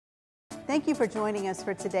Thank you for joining us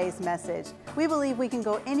for today's message. We believe we can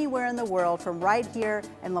go anywhere in the world from right here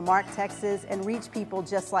in Marque, Texas, and reach people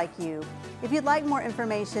just like you. If you'd like more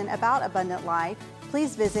information about Abundant Life,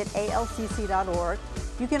 please visit ALCC.org.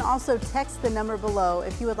 You can also text the number below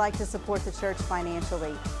if you would like to support the church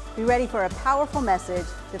financially. Be ready for a powerful message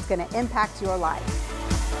that's going to impact your life.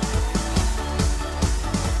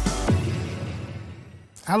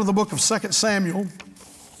 Out of the book of 2 Samuel,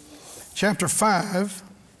 chapter 5,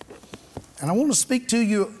 and I want to speak to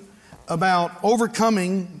you about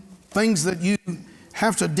overcoming things that you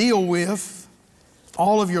have to deal with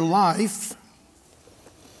all of your life,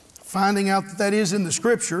 finding out that that is in the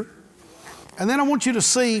Scripture. And then I want you to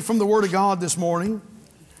see from the Word of God this morning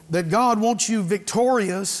that God wants you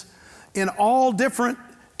victorious in all different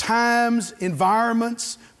times,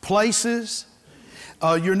 environments, places.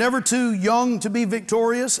 You're never too young to be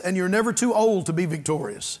victorious, and you're never too old to be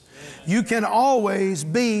victorious. You can always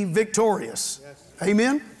be victorious.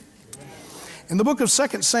 Amen? In the book of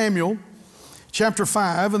 2 Samuel, chapter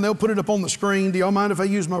 5, and they'll put it up on the screen. Do y'all mind if I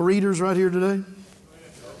use my readers right here today?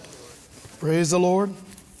 Praise the Lord.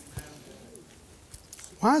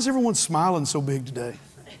 Why is everyone smiling so big today?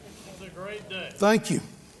 It's a great day. Thank you.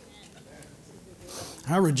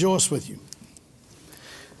 I rejoice with you.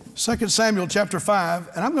 2 Samuel chapter 5,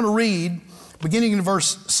 and I'm going to read, beginning in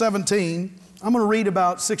verse 17, I'm going to read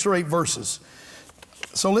about 6 or 8 verses.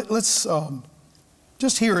 So let's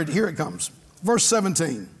just hear it. Here it comes. Verse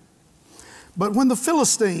 17. But when the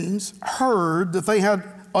Philistines heard that they had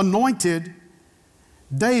anointed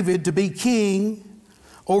David to be king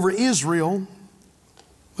over Israel,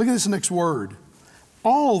 look at this next word.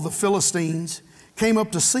 All the Philistines came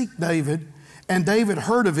up to seek David, and David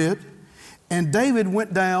heard of it, and David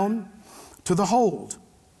went down to the hold.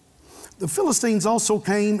 The Philistines also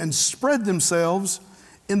came and spread themselves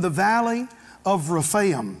in the valley of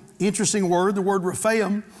Rephaim. Interesting word. The word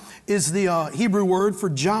Rephaim is the Hebrew word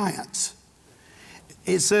for giants.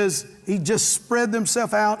 It says he just spread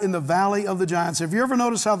themselves out in the valley of the giants. Have you ever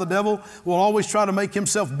noticed how the devil will always try to make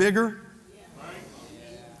himself bigger?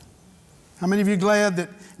 How many of you are glad that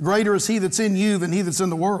greater is he that's in you than he that's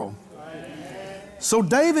in the world? So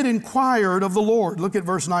David inquired of the Lord, look at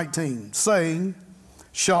verse 19, saying,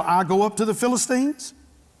 shall I go up to the Philistines?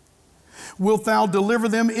 Wilt thou deliver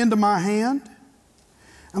them into my hand?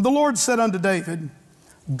 And the Lord said unto David,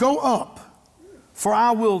 go up, for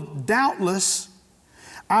I will doubtless,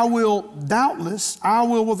 without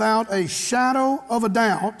a shadow of a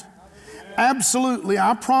doubt, absolutely,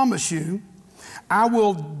 I promise you, I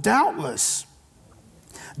will doubtless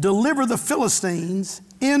deliver the Philistines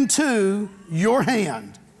into your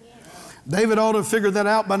hand. David ought to have figured that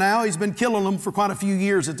out by now. He's been killing them for quite a few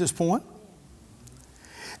years at this point.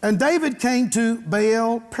 And David came to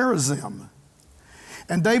Baal Perazim.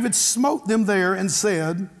 And David smote them there and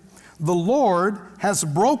said, the Lord has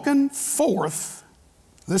broken forth.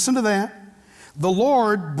 Listen to that. The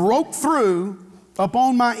Lord broke through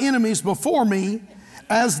upon my enemies before me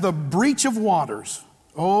as the breach of waters.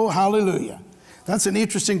 Oh, hallelujah. That's an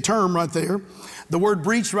interesting term right there. The word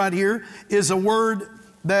breach right here is a word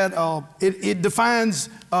that it defines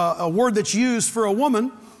a word that's used for a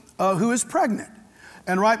woman who is pregnant.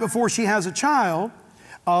 And right before she has a child,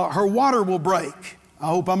 her water will break. I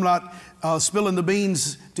hope I'm not spilling the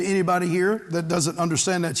beans to anybody here that doesn't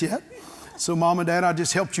understand that yet. So mom and dad, I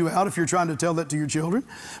just helped you out if you're trying to tell that to your children.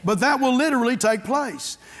 But that will literally take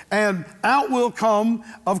place. And out will come,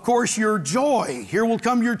 of course, your joy. Here will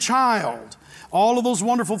come your child. All of those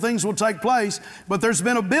wonderful things will take place, but there's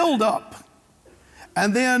been a buildup.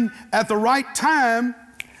 And then at the right time,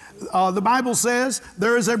 the Bible says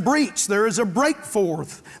there is a breach, there is a break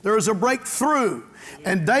forth, there is a breakthrough.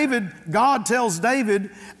 And David, God tells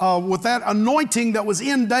David, with that anointing that was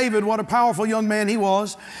in David, what a powerful young man he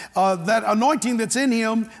was, that anointing that's in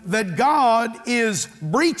him, that God is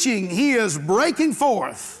breaching, he is breaking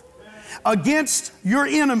forth against your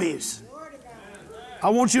enemies. I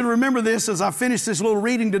want you to remember this as I finish this little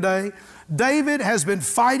reading today. David has been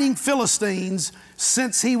fighting Philistines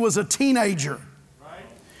since he was a teenager.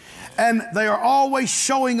 And they are always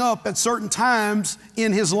showing up at certain times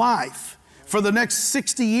in his life for the next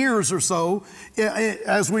 60 years or so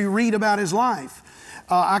as we read about his life.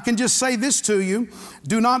 I can just say this to you.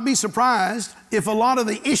 Do not be surprised if a lot of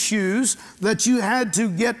the issues that you had to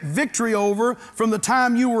get victory over from the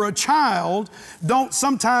time you were a child don't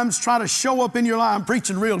sometimes try to show up in your life. I'm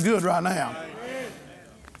preaching real good right now.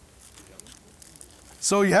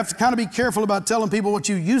 So you have to kind of be careful about telling people what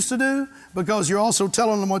you used to do, because you're also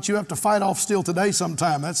telling them what you have to fight off still today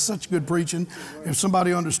sometime. That's such good preaching if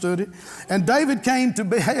somebody understood it. And David came to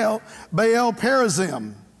Baal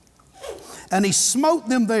Perazim. And he smote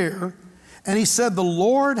them there, and he said, the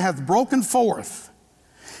Lord hath broken forth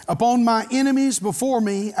upon my enemies before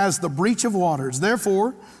me as the breach of waters.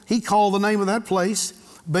 Therefore, he called the name of that place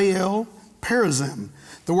Baal Perazim.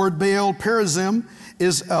 The word Baal Perazim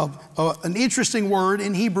is an interesting word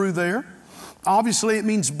in Hebrew there. Obviously, it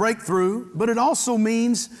means breakthrough, but it also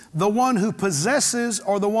means the one who possesses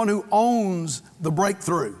or the one who owns the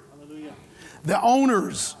breakthrough. Hallelujah. The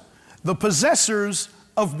owners, the possessors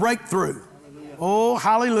of breakthrough. Hallelujah. Oh,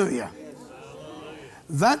 hallelujah.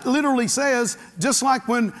 That literally says, just like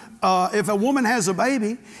when if a woman has a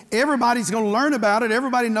baby, everybody's going to learn about it.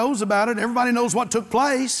 Everybody knows about it. Everybody knows what took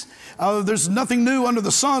place. There's nothing new under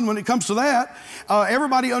the sun when it comes to that.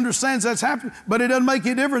 Everybody understands that's happened, but it doesn't make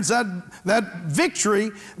any difference. That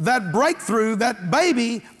victory, that breakthrough, that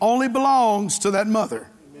baby only belongs to that mother.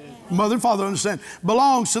 Amen. Mother and father understand.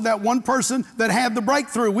 Belongs to that one person that had the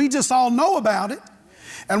breakthrough. We just all know about it.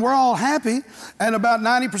 And we're all happy, and about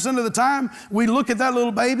 90% of the time, we look at that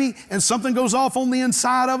little baby and something goes off on the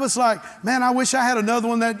inside of us like, man, I wish I had another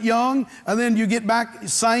one that young, and then you get back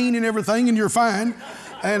sane and everything and you're fine.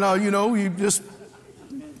 And you just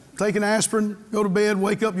take an aspirin, go to bed,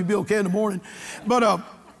 wake up, you'll be okay in the morning. But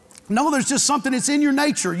no, there's just something that's in your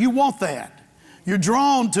nature. You want that. You're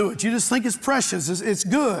drawn to it. You just think it's precious, it's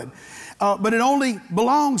good. But it only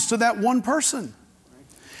belongs to that one person.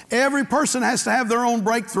 Every person has to have their own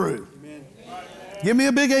breakthrough. Amen. Give me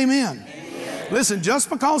a big amen. Amen. Listen, just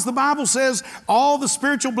because the Bible says all the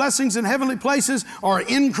spiritual blessings in heavenly places are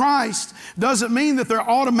in Christ doesn't mean that they're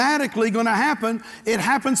automatically going to happen. It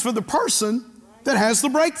happens for the person that has the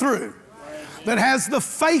breakthrough, that has the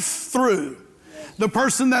faith through, the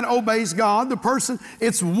person that obeys God, the person,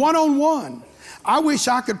 it's one-on-one. I wish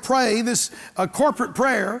I could pray this corporate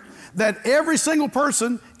prayer that every single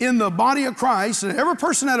person in the body of Christ and every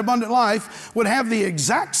person at Abundant Life would have the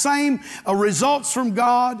exact same results from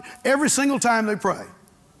God every single time they pray,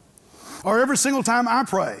 or every single time I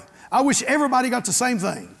pray. I wish everybody got the same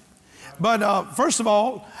thing. But first of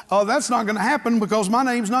all, that's not going to happen because my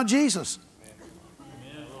name's not Jesus.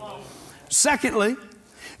 Secondly,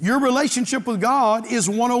 your relationship with God is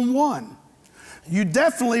one-on-one. You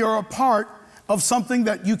definitely are a part of something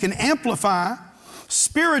that you can amplify.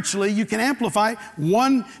 Spiritually, you can amplify.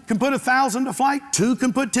 One can put 1,000 to flight. Two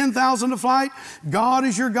can put 10,000 to flight. God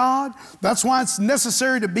is your God. That's why it's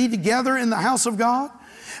necessary to be together in the house of God,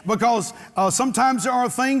 because sometimes there are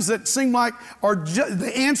things that seem like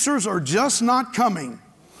the answers are just not coming.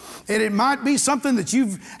 And it might be something that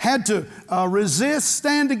you've had to resist,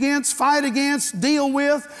 stand against, fight against, deal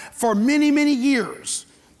with for many, many years.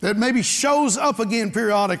 That maybe shows up again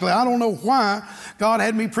periodically. I don't know why God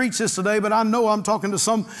had me preach this today, but I know I'm talking to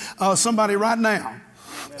somebody right now.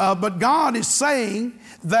 But God is saying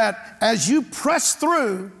that as you press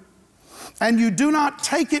through and you do not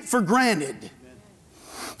take it for granted.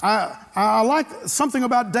 I like something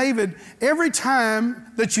about David. Every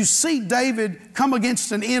time that you see David come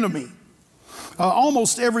against an enemy,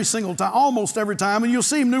 almost every time, and you'll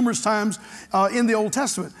see him numerous times in the Old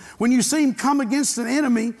Testament. When you see him come against an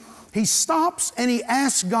enemy, he stops and he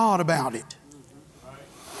asks God about it.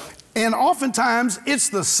 And oftentimes, it's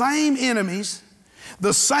the same enemies,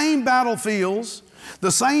 the same battlefields,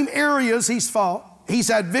 the same areas he's fought. He's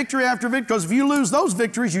had victory after victory, because if you lose those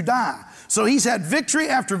victories, you die. So he's had victory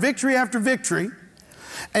after victory after victory,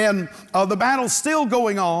 and the battle's still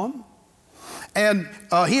going on, and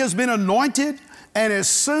he has been anointed. And as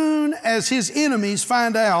soon as his enemies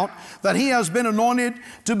find out that he has been anointed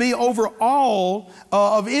to be over all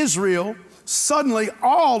of Israel, suddenly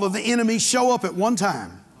all of the enemies show up at one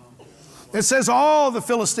time. It says all the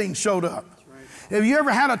Philistines showed up. Have you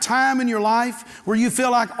ever had a time in your life where you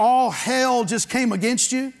feel like all hell just came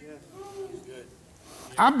against you?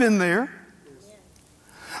 I've been there.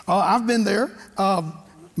 I've been there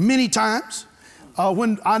many times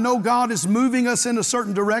when I know God is moving us in a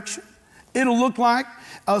certain direction. It'll look like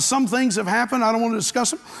some things have happened. I don't want to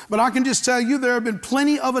discuss them, but I can just tell you there have been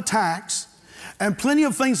plenty of attacks and plenty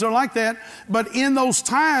of things that are like that. But in those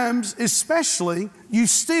times, especially, you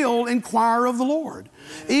still inquire of the Lord.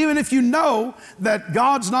 Even if you know that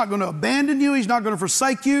God's not going to abandon you, He's not going to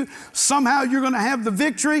forsake you, somehow you're going to have the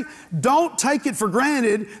victory, don't take it for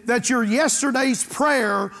granted that your yesterday's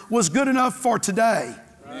prayer was good enough for today.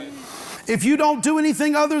 Right. If you don't do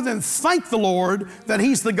anything other than thank the Lord that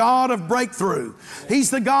He's the God of breakthrough. He's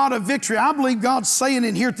the God of victory. I believe God's saying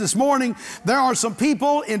in here this morning, there are some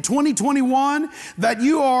people in 2021 that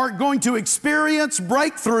you are going to experience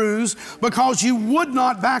breakthroughs because you would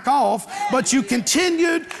not back off, but you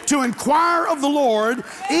continued to inquire of the Lord,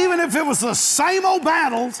 even if it was the same old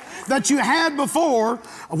battles that you had before.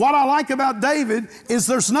 What I like about David is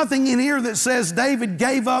there's nothing in here that says David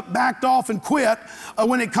gave up, backed off, and quit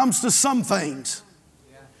when it comes to some things.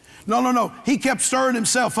 No. He kept stirring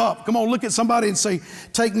himself up. Come on, look at somebody and say,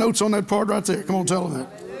 take notes on that part right there. Come on, tell them that.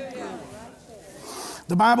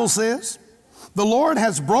 The Bible says, the Lord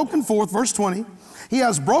has broken forth, verse 20, He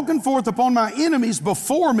has broken forth upon my enemies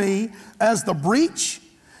before me as the breach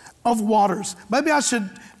of waters. Maybe I should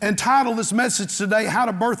entitle this message today, How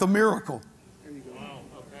to Birth a Miracle.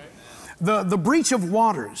 The breach of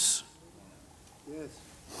waters.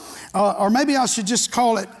 Or maybe I should just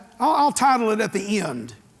call it, I'll title it at the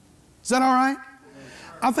end. Is that all right?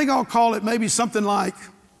 I think I'll call it maybe something like,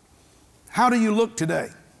 how do you look today?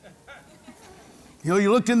 You know,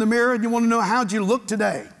 you looked in the mirror and you want to know, how'd you look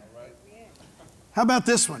today? How about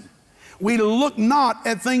this one? We look not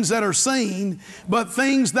at things that are seen, but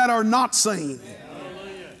things that are not seen.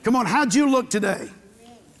 Come on, how'd you look today?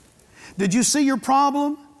 Did you see your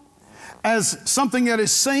problem as something that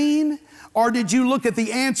is seen, or did you look at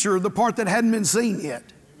the answer, the part that hadn't been seen yet?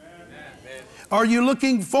 Amen. Are you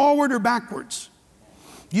looking forward or backwards?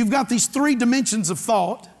 You've got these three dimensions of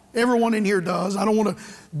thought. Everyone in here does. I don't want to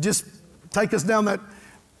just take us down that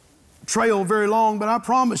trail very long, but I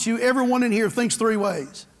promise you, everyone in here thinks three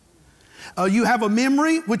ways. You have a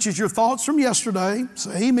memory, which is your thoughts from yesterday.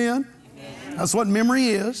 Say amen. Amen. That's what memory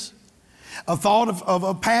is. A thought of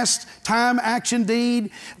a past time, action,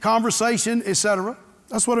 deed, conversation, etc.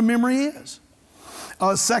 That's what a memory is.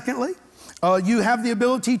 Secondly, you have the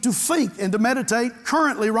ability to think and to meditate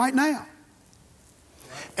currently right now.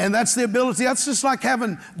 And that's the ability, that's just like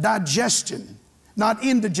having digestion, not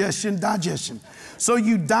indigestion, digestion. So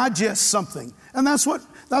you digest something. And that's what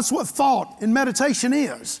thought and meditation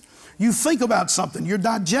is. You think about something, you're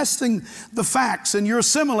digesting the facts and you're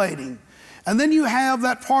assimilating. And then you have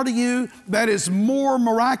that part of you that is more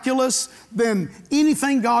miraculous than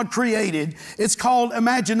anything God created. It's called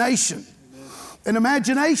imagination. And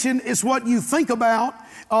imagination is what you think about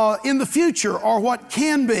in the future or what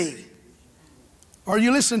can be. Are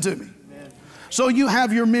you listening to me? So you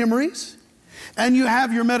have your memories, and you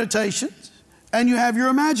have your meditations, and you have your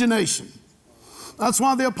imagination. That's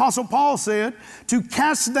why the Apostle Paul said to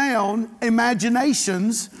cast down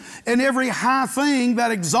imaginations and every high thing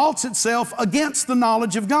that exalts itself against the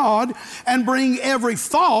knowledge of God, and bring every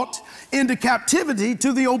thought into captivity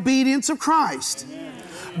to the obedience of Christ.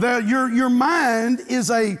 Your mind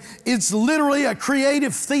it's literally a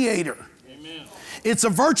creative theater. Amen. It's a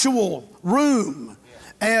virtual room.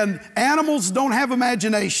 And animals don't have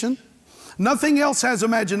imagination. Nothing else has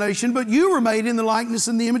imagination, but you were made in the likeness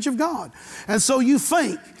and the image of God. And so you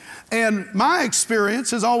think. And my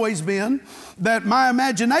experience has always been that my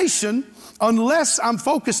imagination, unless I'm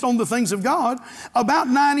focused on the things of God, about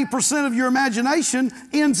 90% of your imagination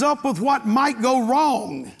ends up with what might go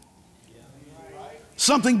wrong.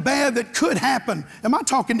 Something bad that could happen. Am I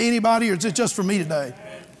talking to anybody, or is it just for me today?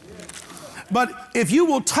 But if you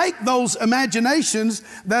will take those imaginations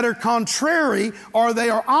that are contrary, or they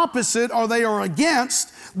are opposite, or they are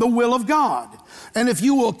against the will of God, and if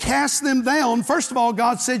you will cast them down, first of all,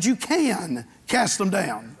 God said you can cast them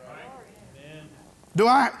down.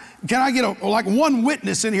 Can I get like one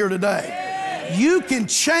witness in here today? You can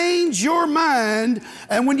change your mind,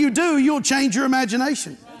 and when you do, you'll change your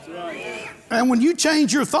imagination. And when you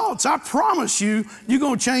change your thoughts, I promise you, you're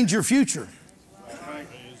going to change your future.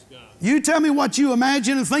 You tell me what you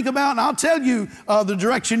imagine and think about, and I'll tell you the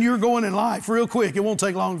direction you're going in life real quick. It won't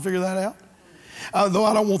take long to figure that out, though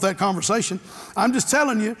I don't want that conversation. I'm just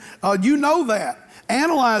telling you, you know that.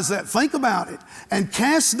 Analyze that, think about it, and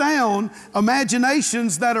cast down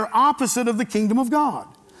imaginations that are opposite of the kingdom of God,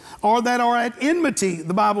 or that are at enmity,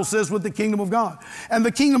 the Bible says, with the kingdom of God. And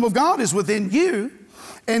the kingdom of God is within you.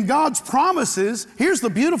 And God's promises, here's the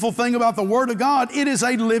beautiful thing about the Word of God, it is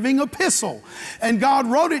a living epistle. And God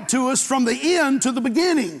wrote it to us from the end to the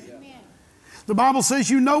beginning. Amen. The Bible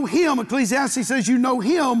says you know Him. Ecclesiastes says you know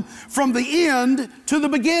Him from the end to the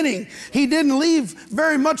beginning. He didn't leave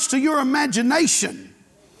very much to your imagination.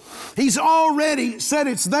 He's already said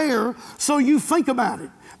it's there, so you think about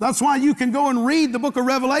it. That's why you can go and read the book of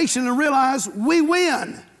Revelation and realize we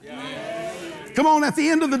win. Yeah. Come on, at the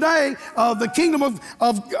end of the day, the kingdom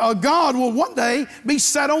of God will one day be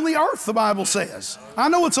set on the earth, the Bible says. I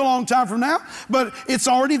know it's a long time from now, but it's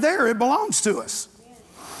already there. It belongs to us.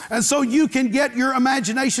 And so you can get your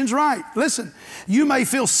imaginations right. Listen, you may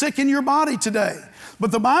feel sick in your body today,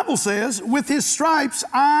 but the Bible says, with His stripes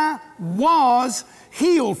I was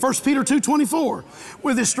healed. 1 Peter 2:24.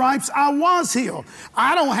 With His stripes I was healed.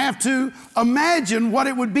 I don't have to imagine what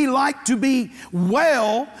it would be like to be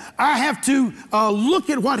well. I have to look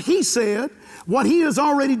at what He said, what He has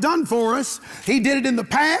already done for us. He did it in the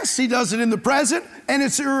past, He does it in the present, and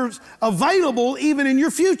it's available even in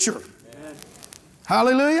your future.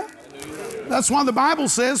 Hallelujah. That's why the Bible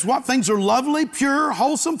says what things are lovely, pure,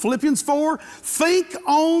 wholesome. Philippians 4, think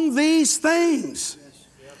on these things.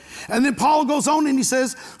 And then Paul goes on and he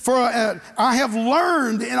says, for I have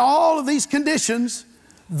learned in all of these conditions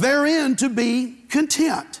therein to be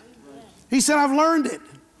content. He said, I've learned it.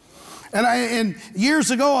 And years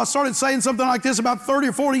ago, I started saying something like this. About 30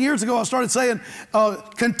 or 40 years ago, I started saying,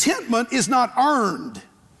 contentment is not earned.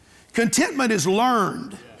 Contentment is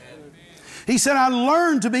learned. He said, I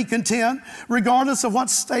learned to be content regardless of what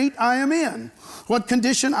state I am in, what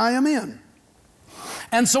condition I am in.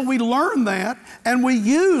 And so we learn that, and we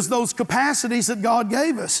use those capacities that God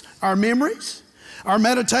gave us, our memories, our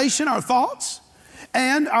meditation, our thoughts,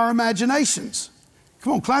 and our imaginations.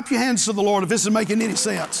 Come on, clap your hands to the Lord if this is making any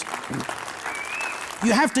sense.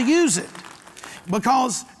 You have to use it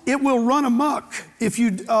because it will run amok if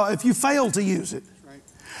you fail to use it.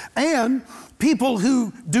 And people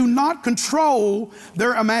who do not control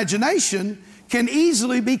their imagination can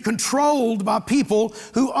easily be controlled by people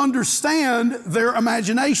who understand their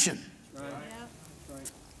imagination.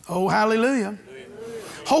 Oh, hallelujah.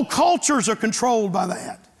 Whole cultures are controlled by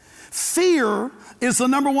that. Fear is the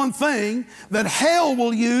number one thing that hell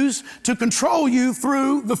will use to control you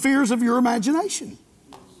through the fears of your imagination.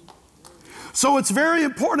 So it's very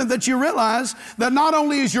important that you realize that not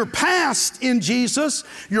only is your past in Jesus,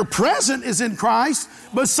 your present is in Christ,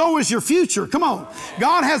 but so is your future. Come on.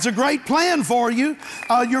 God has a great plan for you.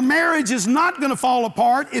 Your marriage is not going to fall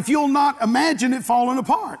apart if you'll not imagine it falling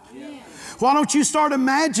apart. Why don't you start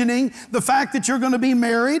imagining the fact that you're going to be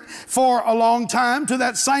married for a long time to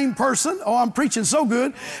that same person? Oh, I'm preaching so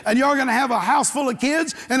good. And you're going to have a house full of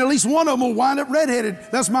kids, and at least one of them will wind up redheaded.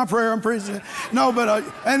 That's my prayer. I'm preaching. No, but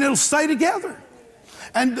and it'll stay together.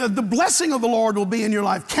 And the blessing of the Lord will be in your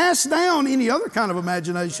life. Cast down any other kind of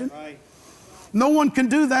imagination. No one can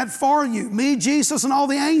do that for you. Me, Jesus, and all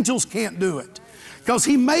the angels can't do it. Because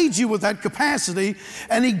He made you with that capacity,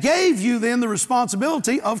 and He gave you then the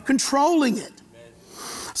responsibility of controlling it.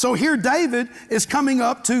 So here David is coming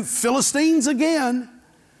up to Philistines again.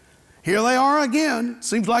 Here they are again.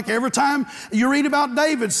 Seems like every time you read about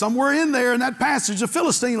David, somewhere in there in that passage, a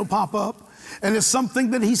Philistine will pop up. And it's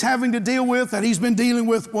something that he's having to deal with, that he's been dealing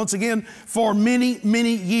with once again for many,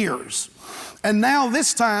 many years. And now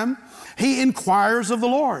this time he inquires of the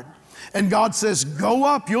Lord. And God says, go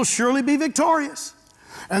up, you'll surely be victorious.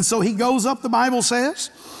 And so he goes up, the Bible says,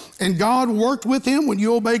 and God worked with him. When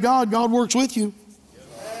you obey God, God works with you.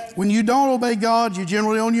 When you don't obey God, you're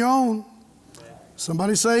generally on your own.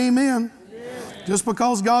 Somebody say amen. Just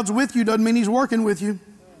because God's with you doesn't mean He's working with you.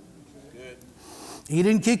 He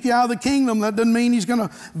didn't kick you out of the kingdom. That doesn't mean He's going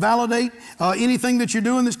to validate anything that you're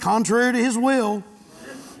doing that's contrary to His will.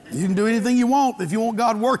 You can do anything you want if you want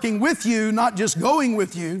God working with you, not just going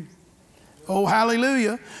with you. Oh,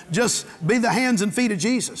 hallelujah. Just be the hands and feet of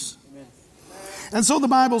Jesus. And so the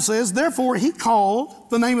Bible says, therefore He called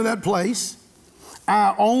the name of that place,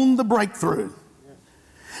 I own the breakthrough.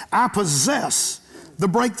 I possess the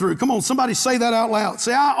breakthrough. Come on, somebody say that out loud.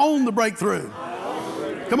 Say, I own the breakthrough.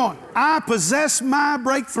 Come on. I possess my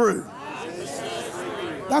breakthrough.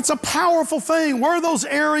 That's a powerful thing. Where are those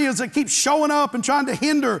areas that keep showing up and trying to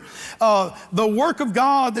hinder the work of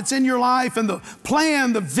God that's in your life and the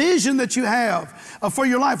plan, the vision that you have for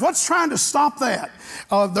your life? What's trying to stop that?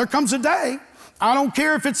 There comes a day, I don't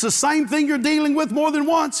care if it's the same thing you're dealing with more than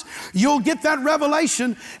once, you'll get that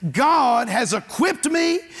revelation. God has equipped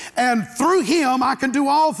me, and through Him I can do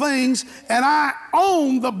all things, and I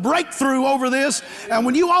own the breakthrough over this. And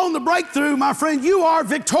when you own the breakthrough, my friend, you are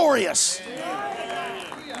victorious.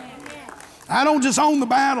 I don't just own the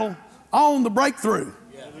battle, I own the breakthrough.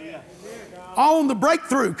 I own the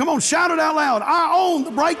breakthrough. Come on, shout it out loud. I own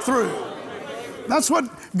the breakthrough. That's what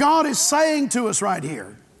God is saying to us right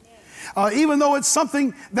here. Even though it's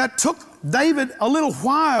something that took David a little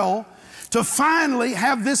while to finally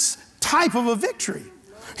have this type of a victory,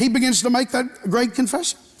 he begins to make that great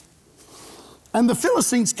confession. And the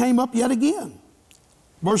Philistines came up yet again.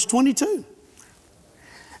 Verse 22.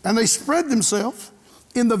 And they spread themselves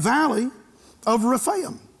in the valley of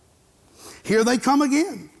Rephaim. Here they come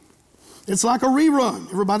again. It's like a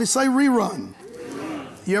rerun. Everybody say rerun.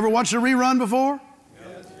 You ever watched a rerun before?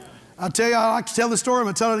 Yes. I tell you, I like to tell this story. I'm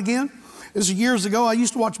going to tell it again. This is years ago. I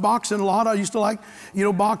used to watch boxing a lot. I used to like,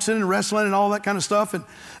 boxing and wrestling and all that kind of stuff.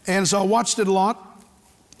 And so I watched it a lot.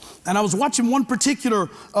 And I was watching one particular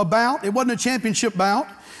bout. It wasn't a championship bout,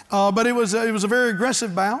 but it was a very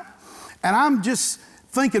aggressive bout. And I'm just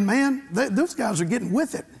thinking, man, those guys are getting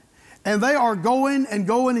with it. And they are going and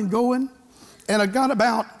going and going. And I got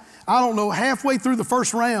about, halfway through the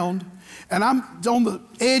first round, and I'm on the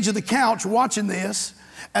edge of the couch watching this,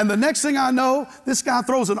 and the next thing I know, this guy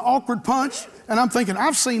throws an awkward punch, and I'm thinking,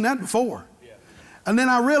 I've seen that before. And then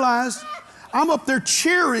I realized I'm up there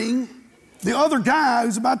cheering the other guy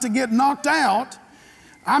who's about to get knocked out.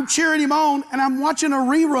 I'm cheering him on, and I'm watching a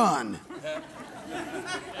rerun.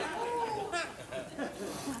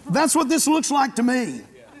 That's what this looks like to me.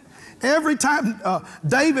 Every time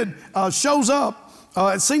David shows up,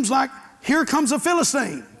 it seems like here comes a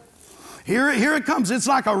Philistine. Here it comes. It's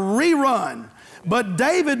like a rerun. But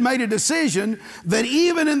David made a decision that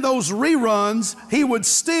even in those reruns, he would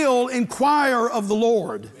still inquire of the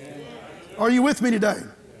Lord. Are you with me today?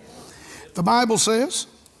 The Bible says,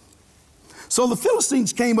 so the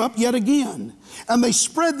Philistines came up yet again, and they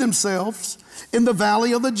spread themselves in the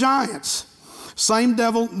valley of the giants. Same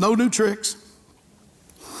devil, no new tricks.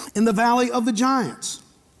 In the valley of the giants.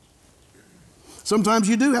 Sometimes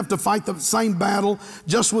you do have to fight the same battle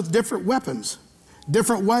just with different weapons,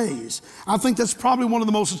 different ways. I think that's probably one of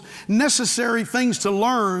the most necessary things to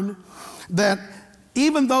learn, that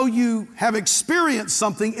even though you have experienced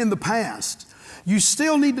something in the past, you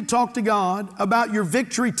still need to talk to God about your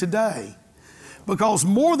victory today. Because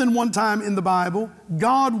more than one time in the Bible,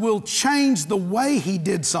 God will change the way He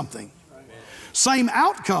did something. Same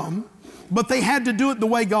outcome, but they had to do it the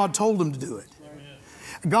way God told them to do it.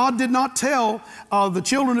 God did not tell the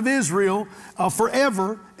children of Israel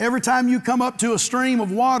forever, every time you come up to a stream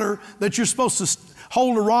of water, that you're supposed to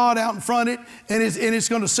hold a rod out in front of it and it's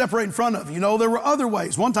going to separate in front of you. There were other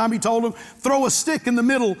ways. One time He told them, throw a stick in the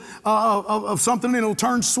middle of something and it'll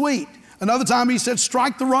turn sweet. Another time He said,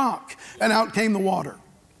 strike the rock, and out came the water.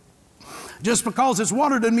 Just because it's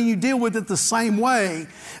water doesn't mean you deal with it the same way.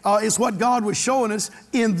 It's what God was showing us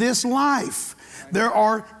in this life. There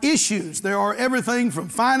are issues. There are everything from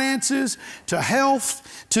finances to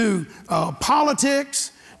health to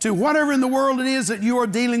politics to whatever in the world it is that you are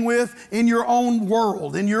dealing with in your own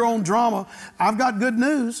world, in your own drama. I've got good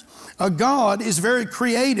news. God is very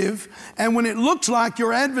creative, and when it looks like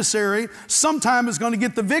your adversary sometime is going to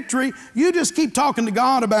get the victory, you just keep talking to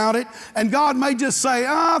God about it, and God may just say,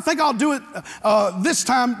 I think I'll do it this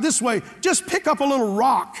time this way. Just pick up a little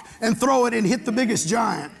rock and throw it and hit the biggest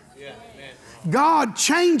giant. God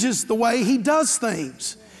changes the way He does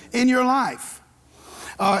things in your life.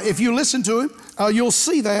 If you listen to Him, you'll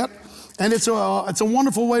see that, and it's a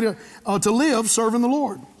wonderful way to live serving the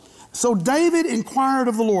Lord. So David inquired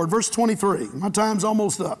of the Lord. Verse 23. My time's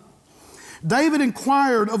almost up. David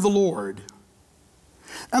inquired of the Lord,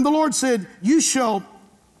 and the Lord said, you shall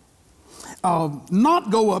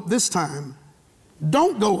not go up this time.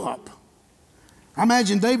 Don't go up. I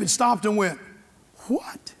imagine David stopped and went,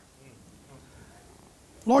 what?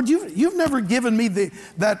 Lord, you've never given me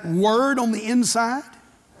that word on the inside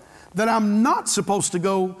that I'm not supposed to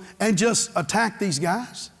go and just attack these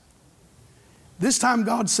guys. This time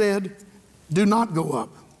God said, do not go up.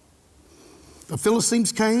 The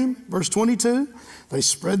Philistines came, verse 22. They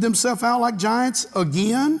spread themselves out like giants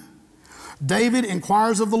again. David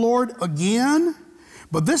inquires of the Lord again,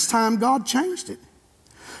 but this time God changed it.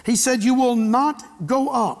 He said, you will not go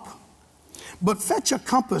up, but fetch a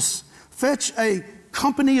compass, fetch a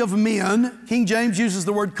company of men. King James uses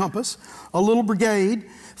the word compass, a little brigade.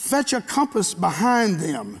 Fetch a compass behind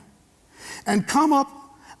them and come up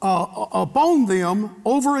upon them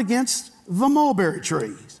over against the mulberry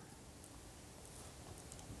trees.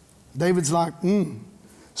 David's like,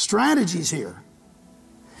 strategies here.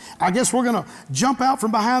 I guess we're going to jump out from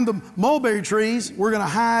behind the mulberry trees. We're going to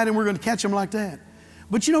hide and we're going to catch them like that.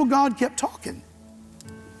 But God kept talking.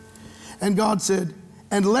 And God said,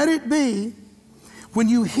 and let it be, when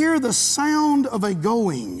you hear the sound of a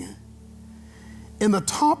going in the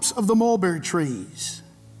tops of the mulberry trees,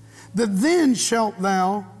 that then shalt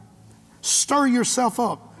thou stir yourself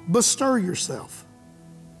up, bestir yourself.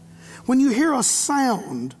 When you hear a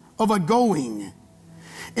sound of a going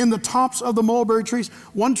in the tops of the mulberry trees.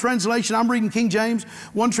 One translation, I'm reading King James,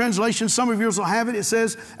 one translation, some of yours will have it, it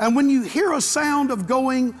says, and when you hear a sound of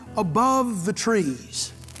going above the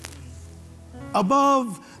trees,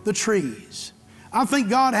 above the trees. I think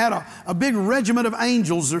God had a big regiment of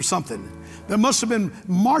angels or something that must have been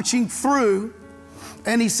marching through.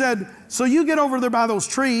 And he said, so you get over there by those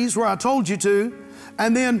trees where I told you to,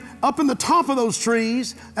 and then up in the top of those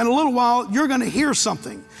trees, in a little while, you're going to hear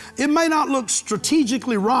something. It may not look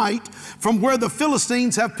strategically right from where the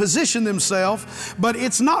Philistines have positioned themselves, but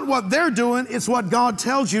it's not what they're doing, it's what God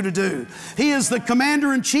tells you to do. He is the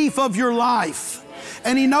commander-in-chief of your life,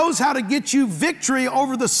 and He knows how to get you victory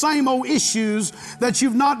over the same old issues that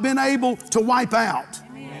you've not been able to wipe out.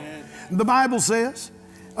 Amen. The Bible says,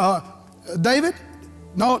 David,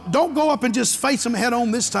 no, don't go up and just face them head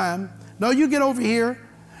on this time. No, you get over here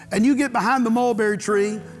and you get behind the mulberry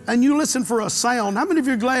tree and you listen for a sound. How many of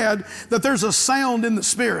you are glad that there's a sound in the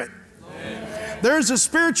spirit? Amen. There's a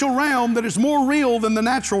spiritual realm that is more real than the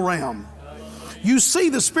natural realm. You see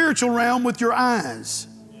the spiritual realm with your eyes.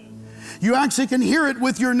 You actually can hear it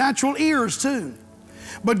with your natural ears too.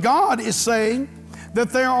 But God is saying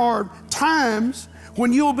that there are times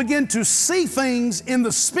when you'll begin to see things in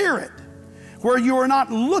the spirit where you are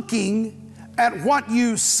not looking at what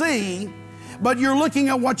you see, but you're looking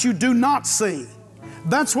at what you do not see.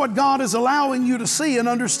 That's what God is allowing you to see and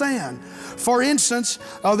understand. For instance,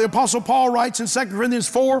 the Apostle Paul writes in 2 Corinthians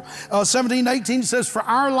 4, 17, 18, says, for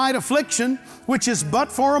our light affliction, which is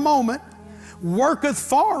but for a moment, worketh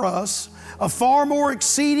for us a far more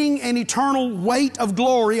exceeding and eternal weight of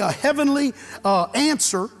glory, a heavenly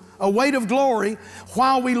answer, a weight of glory,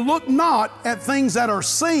 while we look not at things that are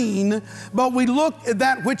seen, but we look at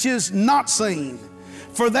that which is not seen.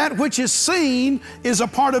 For that which is seen is a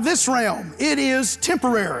part of this realm. It is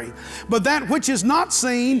temporary. But that which is not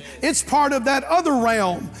seen, it's part of that other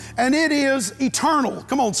realm, and it is eternal.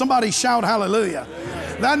 Come on, somebody shout hallelujah.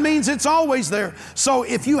 That means it's always there. So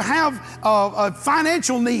if you have a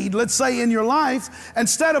financial need, let's say in your life,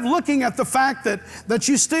 instead of looking at the fact that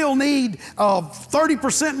you still need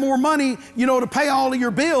 30% more money, to pay all of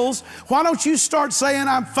your bills, why don't you start saying,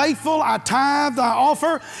 I'm faithful, I tithe, I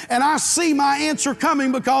offer, and I see my answer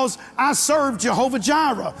coming because I serve Jehovah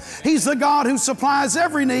Jireh. He's the God who supplies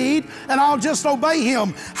every need, and I'll just obey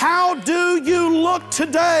Him. How do you look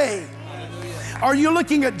today? Are you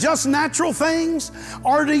looking at just natural things,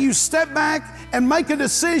 or do you step back and make a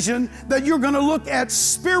decision that you're going to look at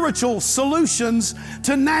spiritual solutions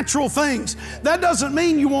to natural things? That doesn't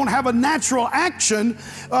mean you won't have a natural action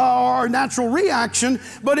or a natural reaction,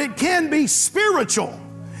 but it can be spiritual.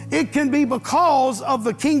 It can be because of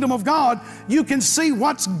the kingdom of God. You can see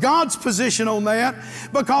what's God's position on that,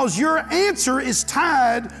 because your answer is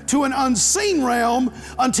tied to an unseen realm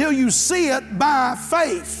until you see it by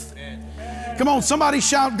faith. Come on, somebody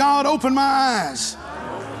shout, God, open my eyes.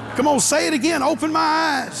 Come on, say it again, open my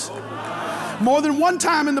eyes. More than one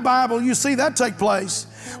time in the Bible, you see that take place,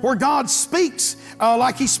 where God speaks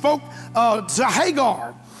like He spoke to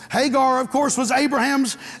Hagar. Hagar, of course, was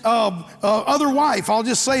Abraham's other wife. I'll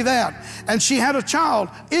just say that. And she had a child,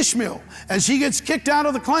 Ishmael. And she gets kicked out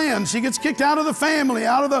of the clan. She gets kicked out of the family,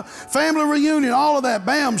 out of the family reunion, all of that.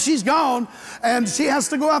 Bam, she's gone. And she has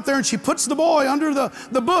to go out there and she puts the boy under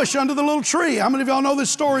the bush, under the little tree. How many of y'all know this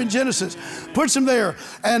story in Genesis? Puts him there.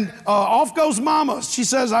 And off goes mama. She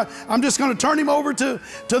says, I'm just going to turn him over to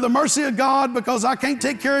the mercy of God because I can't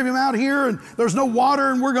take care of him out here. And there's no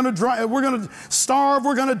water and we're going to starve.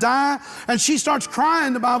 We're going to die. And she starts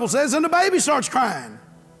crying, the Bible says, and the baby starts crying.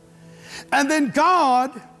 And then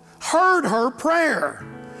God heard her prayer.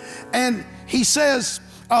 And He says,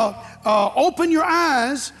 open your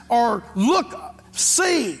eyes, or look,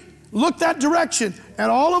 see, look that direction. And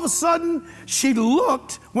all of a sudden, she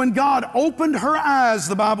looked when God opened her eyes,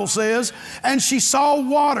 the Bible says, and she saw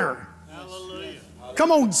water. Hallelujah.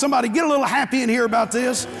 Come on, somebody, get a little happy in here about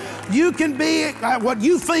this. You can be what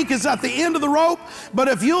you think is at the end of the rope, but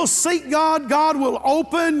if you'll seek God, God will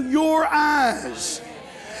open your eyes.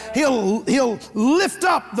 He'll lift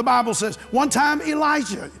up, the Bible says. One time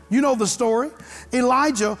Elijah, you know the story.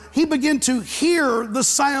 Elijah, he began to hear the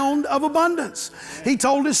sound of abundance. He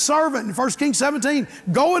told his servant in 1 Kings 17,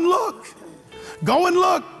 go and look. Go and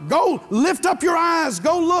look. Go lift up your eyes.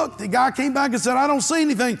 Go look. The guy came back and said, I don't see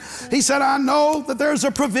anything. He said, I know that there's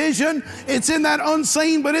a provision. It's in that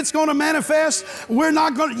unseen, but it's going to manifest.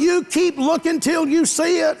 You keep looking till you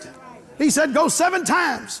see it. He said, go 7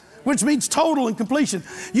 times. Which means total and completion.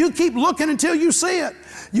 You keep looking until you see it.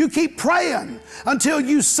 You keep praying until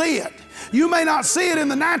you see it. You may not see it in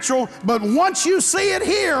the natural, but once you see it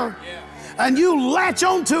here and you latch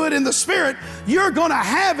onto it in the spirit, you're going to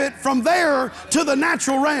have it from there to the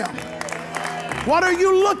natural realm. What are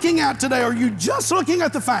you looking at today? Are you just looking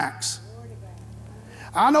at the facts?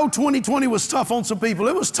 I know 2020 was tough on some people.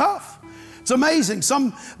 It was tough. It's amazing.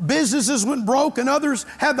 Some businesses went broke and others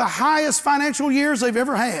had the highest financial years they've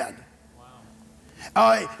ever had.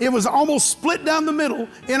 It was almost split down the middle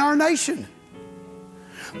in our nation.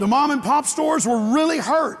 The mom and pop stores were really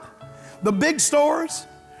hurt. The big stores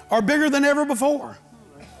are bigger than ever before.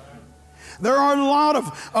 There are a lot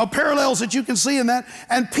of parallels that you can see in that.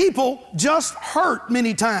 And people just hurt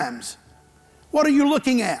many times. What are you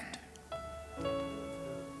looking at?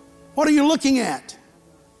 What are you looking at?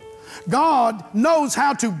 God knows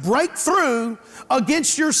how to break through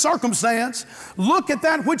against your circumstance. Look at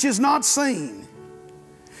that which is not seen.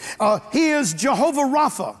 He is Jehovah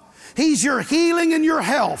Rapha. He's your healing and your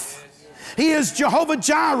health. He is Jehovah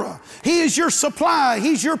Jireh. He is your supply.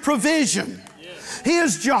 He's your provision. He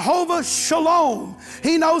is Jehovah Shalom.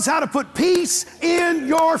 He knows how to put peace in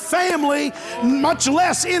your family, much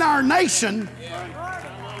less in our nation.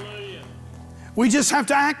 We just have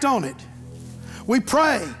to act on it. We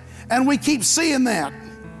pray and we keep seeing that.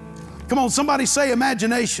 Come on, somebody say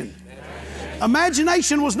imagination.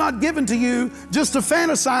 Imagination was not given to you just to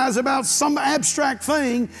fantasize about some abstract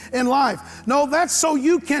thing in life. No, that's so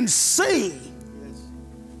you can see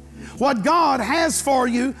what God has for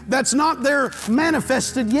you that's not there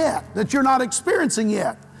manifested yet, that you're not experiencing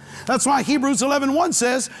yet. That's why Hebrews 11:1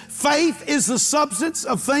 says, faith is the substance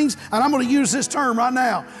of things, and I'm going to use this term right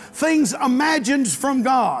now, things imagined from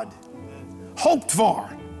God, hoped for.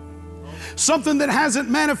 Something that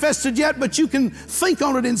hasn't manifested yet, but you can think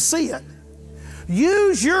on it and see it.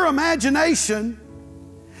 Use your imagination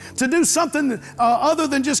to do something other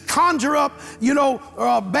than just conjure up,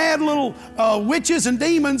 bad little witches and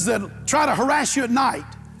demons that try to harass you at night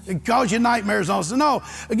and cause you nightmares and all this. No,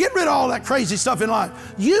 get rid of all that crazy stuff in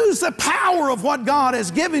life. Use the power of what God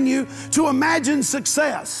has given you to imagine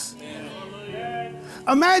success.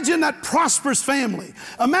 Imagine that prosperous family.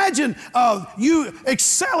 Imagine you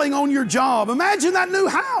excelling on your job. Imagine that new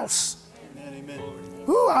house.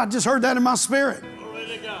 Ooh, I just heard that in my spirit.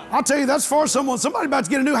 I'll tell you, that's for someone. Somebody about to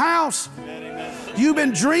get a new house. You've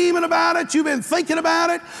been dreaming about it. You've been thinking about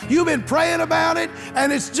it. You've been praying about it.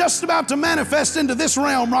 And it's just about to manifest into this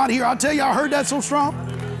realm right here. I'll tell you, I heard that so strong.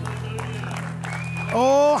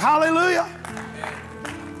 Oh, hallelujah.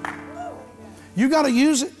 You got to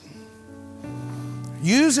use it.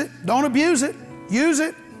 Use it. Don't abuse it. Use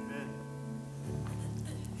it.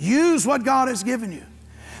 Use what God has given you.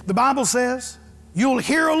 The Bible says you'll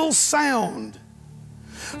hear a little sound.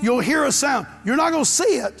 You'll hear a sound. You're not going to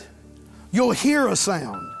see it. You'll hear a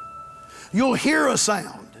sound. You'll hear a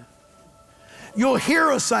sound. You'll hear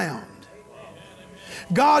a sound.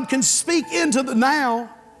 God can speak into the now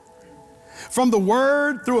from the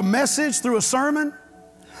Word, through a message, through a sermon,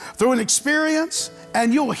 through an experience,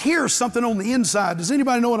 and you'll hear something on the inside. Does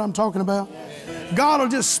anybody know what I'm talking about? God will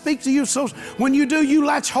just speak to you. So when you do, you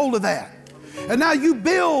latch hold of that. And now you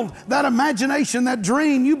build that imagination, that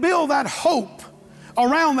dream. You build that hope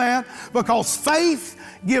around that, because faith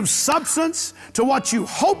gives substance to what you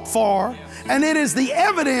hope for, and it is the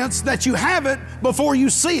evidence that you have it before you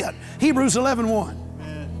see it. Hebrews 11:1.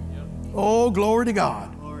 Oh, glory to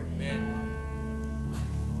God.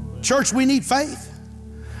 Church, we need faith.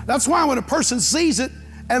 That's why when a person sees it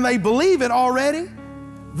and they believe it already,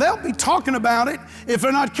 they'll be talking about it. If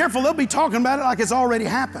they're not careful, they'll be talking about it like it's already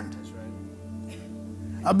happened.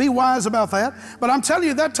 Be wise about that. But I'm telling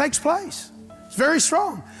you, that takes place. It's very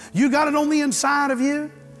strong. You got it on the inside of you,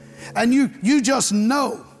 and you just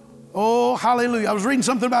know. Oh, hallelujah. I was reading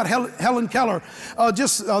something about Helen Keller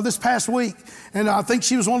just this past week, and I think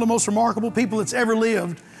she was one of the most remarkable people that's ever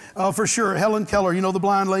lived, for sure. Helen Keller, the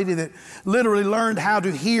blind lady that literally learned how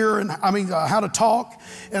to hear and how to talk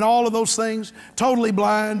and all of those things, totally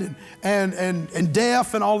blind and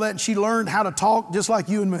deaf and all that. And she learned how to talk just like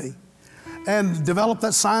you and me, and developed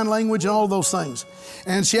that sign language and all those things.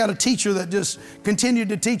 And she had a teacher that just continued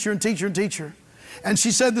to teach her and teach her and teach her. And she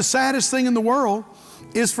said the saddest thing in the world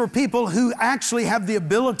is for people who actually have the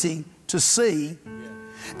ability to see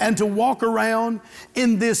and to walk around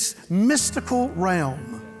in this mystical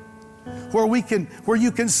realm where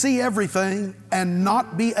you can see everything and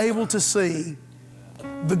not be able to see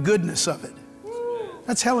the goodness of it.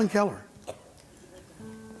 That's Helen Keller.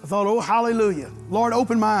 I thought, oh, hallelujah. Lord,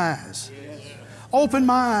 open my eyes. Open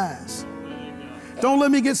my eyes. Don't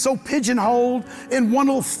let me get so pigeonholed in one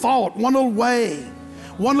little thought, one little way,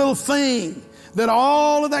 one little thing, that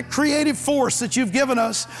all of that creative force that you've given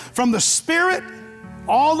us from the Spirit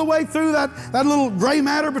all the way through that little gray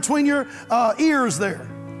matter between your ears there,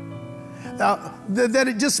 that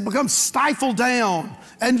it just becomes stifled down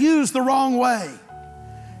and used the wrong way.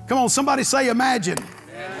 Come on, somebody say imagine.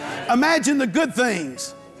 Imagine the good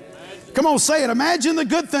things. Come on, say it. Imagine the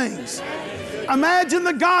good things. Imagine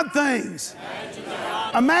the God things.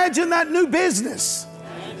 Imagine that new business.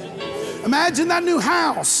 Imagine that new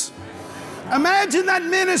house. Imagine that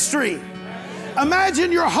ministry.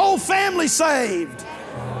 Imagine your whole family saved,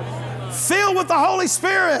 filled with the Holy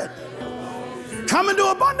Spirit, coming to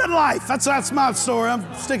abundant life. That's my story.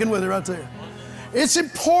 I'm sticking with it right there. It's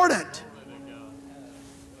important.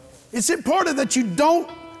 It's important that you don't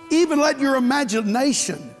even let your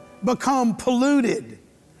imagination become polluted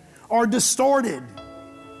or distorted,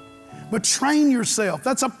 but train yourself.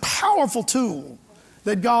 That's a powerful tool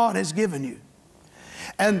that God has given you.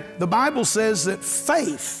 And the Bible says that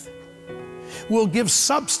faith will give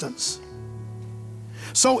substance.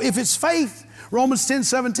 So if it's faith, Romans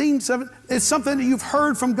 10:17, it's something that you've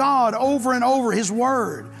heard from God over and over, His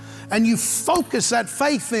Word. And you focus that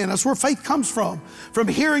faith in. That's where faith comes from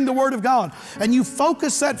hearing the Word of God. And you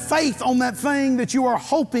focus that faith on that thing that you are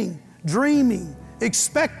hoping, dreaming,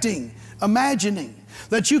 expecting, imagining,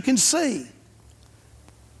 that you can see.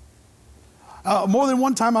 More than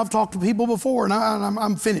one time I've talked to people before, and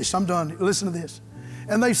I'm finished, I'm done. Listen to this.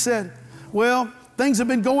 And they've said, well, things have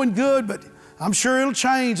been going good, but I'm sure it'll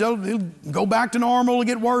change. It'll go back to normal, it'll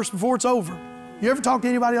get worse before it's over. You ever talk to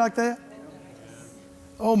anybody like that?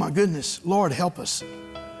 Oh my goodness, Lord help us.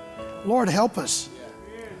 Lord help us.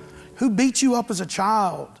 Who beat you up as a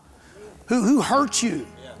child? Who hurt you?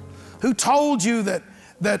 Who told you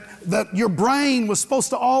that your brain was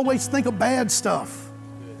supposed to always think of bad stuff?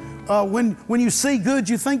 When you see good,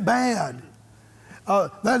 you think bad.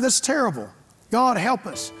 That's terrible. God help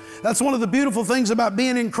us. That's one of the beautiful things about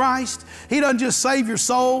being in Christ. He doesn't just save your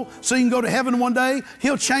soul so you can go to heaven one day.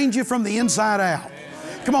 He'll change you from the inside out.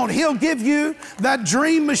 Come on, He'll give you that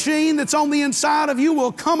dream machine that's on the inside of you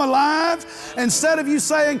will come alive. Instead of you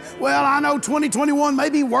saying, well, I know 2021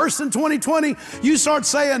 may be worse than 2020, you start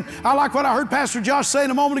saying, I like what I heard Pastor Josh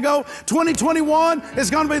saying a moment ago, 2021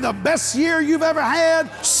 is going to be the best year you've ever had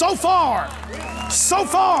so far. So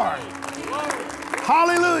far.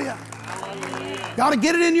 Hallelujah. Got to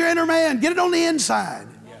get it in your inner man. Get it on the inside.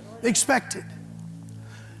 Expect it.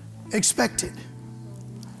 Expect it.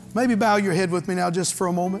 Maybe bow your head with me now just for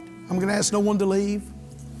a moment. I'm going to ask no one to leave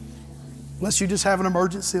unless you just have an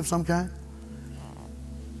emergency of some kind.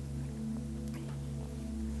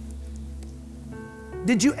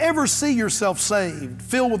 Did you ever see yourself saved,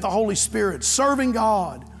 filled with the Holy Spirit, serving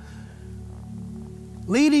God,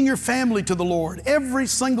 leading your family to the Lord? Every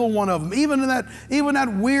single one of them, even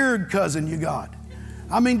that weird cousin you got.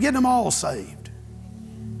 I mean, getting them all saved.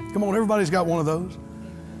 Come on, everybody's got one of those.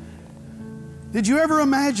 Did you ever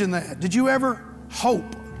imagine that? Did you ever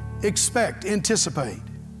hope, expect, anticipate?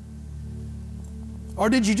 Or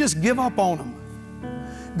did you just give up on them?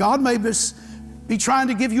 God may be trying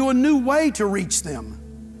to give you a new way to reach them.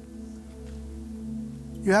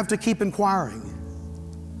 You have to keep inquiring.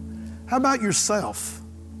 How about yourself?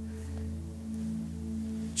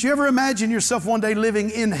 Did you ever imagine yourself one day living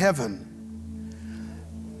in heaven?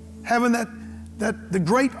 Having the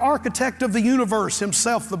great architect of the universe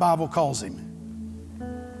himself, the Bible calls him,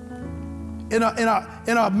 in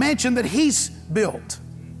a mansion that He's built.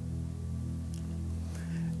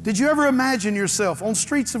 Did you ever imagine yourself on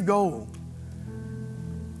streets of gold?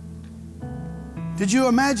 Did you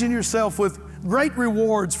imagine yourself with great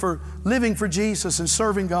rewards for living for Jesus and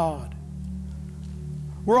serving God?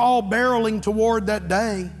 We're all barreling toward that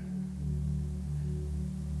day.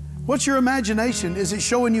 What's your imagination? Is it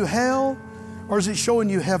showing you hell or is it showing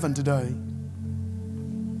you heaven today?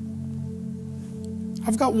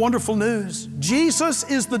 I've got wonderful news. Jesus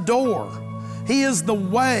is the door. He is the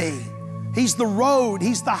way. He's the road.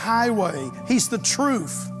 He's the highway. He's the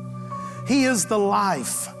truth. He is the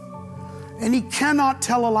life. And He cannot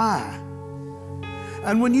tell a lie.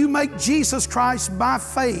 And when you make Jesus Christ by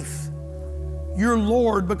faith your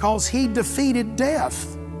Lord, because He defeated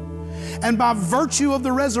death, and by virtue of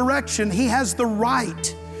the resurrection, He has the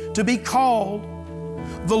right to be called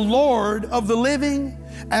the Lord of the living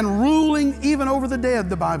and ruling even over the dead,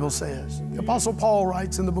 the Bible says. The Apostle Paul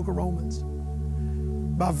writes in the book of Romans,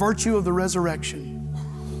 by virtue of the resurrection,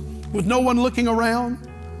 with no one looking around.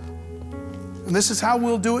 And this is how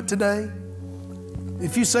we'll do it today.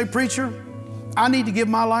 If you say, preacher, I need to give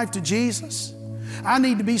my life to Jesus. I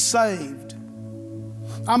need to be saved.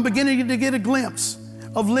 I'm beginning to get a glimpse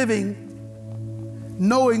of living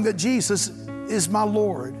knowing that Jesus is my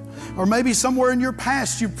Lord. Or maybe somewhere in your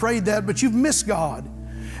past you prayed that, but you've missed God.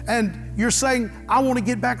 And you're saying, I want to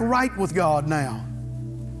get back right with God now.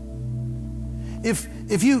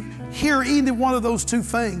 If you hear either one of those two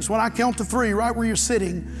things, when I count to three, right where you're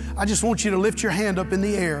sitting, I just want you to lift your hand up in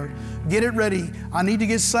the air. Get it ready. I need to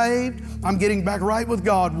get saved. I'm getting back right with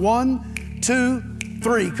God. 1, 2,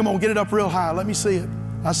 3. Come on, get it up real high. Let me see it.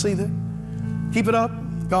 I see that. Keep it up.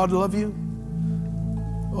 God love you.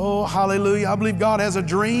 Oh, hallelujah. I believe God has a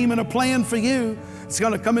dream and a plan for you. It's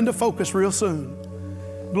going to come into focus real soon.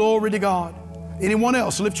 Glory to God. Anyone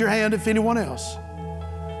else? Lift your hand if anyone else.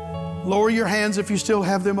 Lower your hands if you still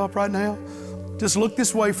have them up right now. Just look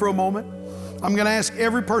this way for a moment. I'm going to ask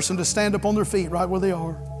every person to stand up on their feet right where they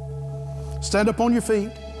are. Stand up on your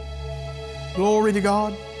feet. Glory to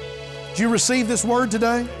God. Did you receive this word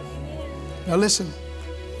today? Now listen.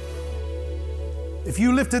 If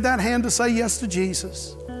you lifted that hand to say yes to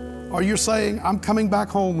Jesus, or you're saying, I'm coming back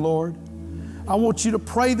home, Lord, I want you to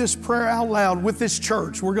pray this prayer out loud with this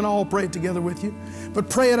church. We're going to all pray it together with you, but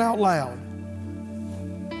pray it out loud.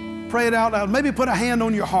 Pray it out loud. Maybe put a hand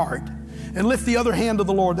on your heart and lift the other hand to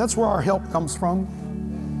the Lord. That's where our help comes from.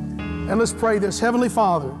 And let's pray this. Heavenly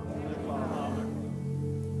Father,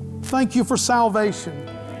 thank you for salvation.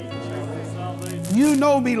 You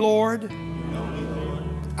know me, Lord.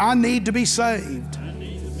 I need to be saved.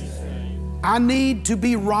 I need to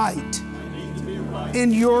be right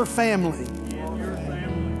in your family.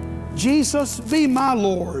 Jesus, be my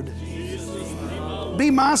Lord. Be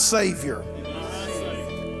my Savior.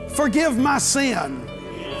 Forgive my sin.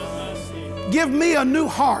 Give me a new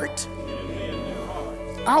heart.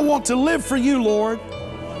 I want to live for you, Lord.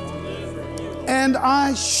 And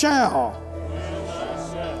I shall.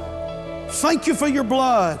 Thank you for your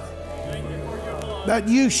blood that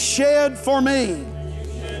you shed for me.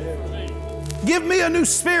 Give me a new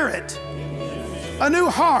spirit, a new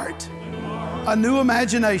heart, a new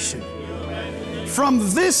imagination. From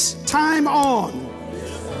this time on,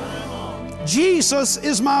 Jesus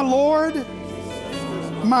is my Lord,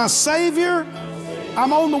 my Savior.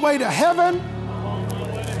 I'm on the way to heaven.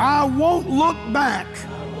 I won't look back.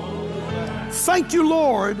 Thank you,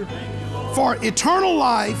 Lord, for eternal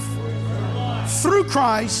life through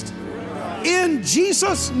Christ. In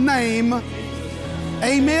Jesus' name,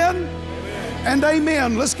 amen and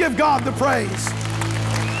amen. Let's give God the praise.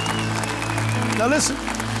 Now listen.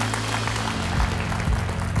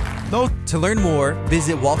 To learn more,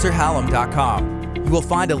 visit walterhallam.com. You will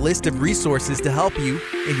find a list of resources to help you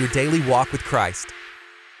in your daily walk with Christ.